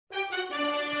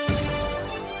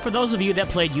For those of you that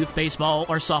played youth baseball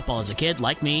or softball as a kid,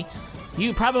 like me,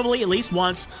 you probably at least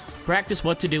once practiced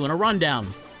what to do in a rundown.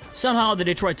 Somehow the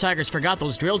Detroit Tigers forgot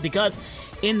those drills because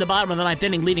in the bottom of the ninth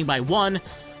inning, leading by 1,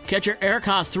 catcher Eric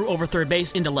Haase threw over third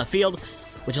base into left field,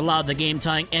 which allowed the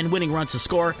game-tying and winning runs to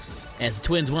score as the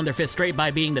Twins won their 5th straight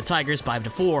by beating the Tigers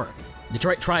 5-4.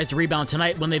 Detroit tries to rebound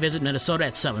tonight when they visit Minnesota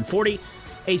at 7:40,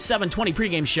 a 7:20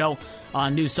 pregame show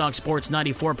on News Talk Sports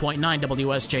 94.9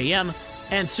 WSJM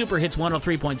and Super Hits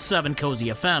 103.7 Cozy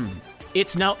FM.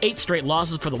 It's now 8 straight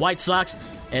losses for the White Sox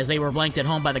as they were blanked at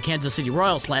home by the Kansas City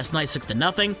Royals last night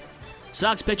 6-0.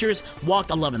 Sox pitchers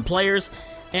walked 11 players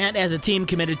and as a team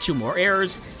committed 2 more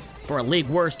errors for a league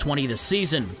worst 20 this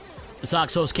season. The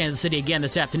Sox host Kansas City again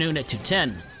this afternoon at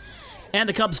 2:10. And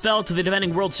the Cubs fell to the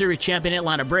defending World Series champion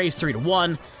Atlanta Braves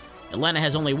 3-1. Atlanta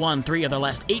has only won 3 of their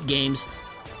last 8 games.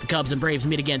 The Cubs and Braves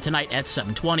meet again tonight at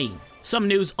 7:20. Some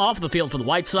news off the field for the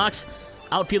White Sox.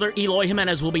 Outfielder Eloy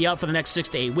Jiménez will be out for the next 6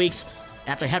 to 8 weeks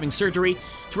after having surgery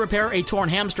to repair a torn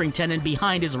hamstring tendon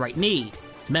behind his right knee.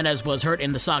 Jiménez was hurt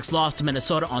in the Sox loss to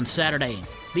Minnesota on Saturday,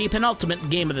 the penultimate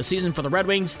game of the season for the Red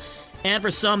Wings, and for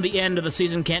some, the end of the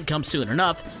season can't come soon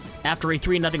enough after a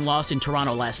 3-0 loss in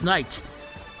Toronto last night.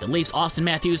 The Leafs' Austin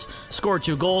Matthews scored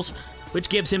 2 goals, which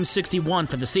gives him 61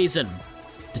 for the season.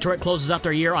 Detroit closes out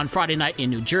their year on Friday night in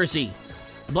New Jersey.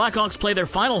 The Blackhawks play their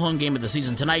final home game of the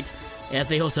season tonight as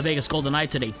they host the Vegas Golden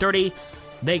Knights at 8:30.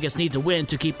 Vegas needs a win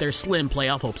to keep their slim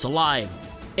playoff hopes alive.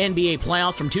 NBA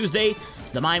playoffs from Tuesday.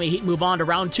 The Miami Heat move on to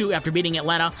round 2 after beating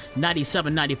Atlanta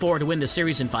 97-94 to win the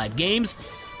series in 5 games.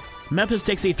 Memphis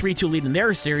takes a 3-2 lead in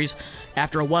their series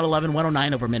after a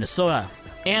 111-109 over Minnesota.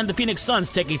 And the Phoenix Suns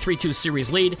take a 3-2 series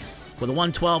lead with a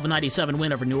 112-97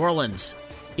 win over New Orleans.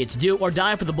 It's do or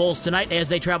die for the Bulls tonight as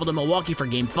they travel to Milwaukee for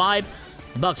Game 5.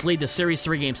 The Bucks lead the series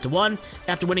 3-1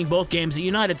 after winning both games at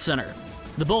United Center.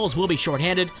 The Bulls will be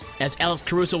shorthanded as Alex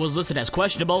Caruso was listed as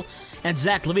questionable and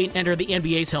Zach LaVine entered the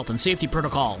NBA's health and safety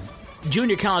protocol.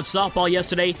 Junior college softball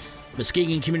yesterday,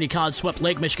 Muskegon Community College swept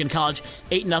Lake Michigan College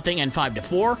 8-0 and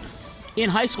 5-4. In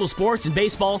high school sports and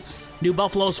baseball, New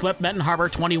Buffalo swept Benton Harbor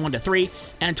 21-3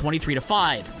 and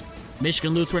 23-5.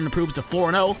 Michigan Lutheran improves to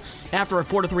 4-0 after a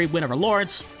 4-3 win over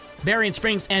Lawrence. Berrien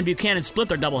Springs and Buchanan split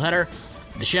their doubleheader,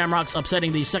 the Shamrocks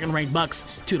upsetting the second-ranked Bucks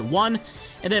 2-1,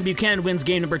 and then Buchanan wins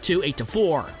game number 2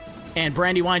 8-4. And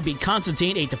Brandywine beat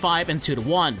Constantine 8-5 and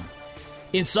 2-1.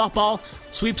 In softball,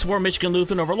 sweeps for Michigan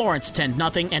Lutheran over Lawrence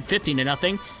 10-0 and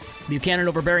 15-0. Buchanan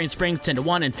over Berrien Springs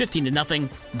 10-1 and 15-0.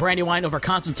 Brandywine over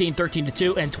Constantine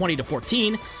 13-2 and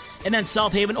 20-14. And then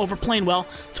South Haven over Plainwell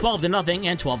 12-0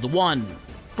 and 12-1.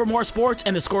 For more sports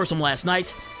and the scores from last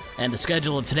night and the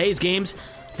schedule of today's games,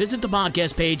 visit the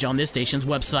podcast page on this station's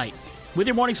website. With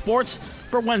your morning sports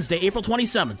for Wednesday, April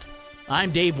 27th,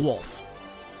 I'm Dave Wolf.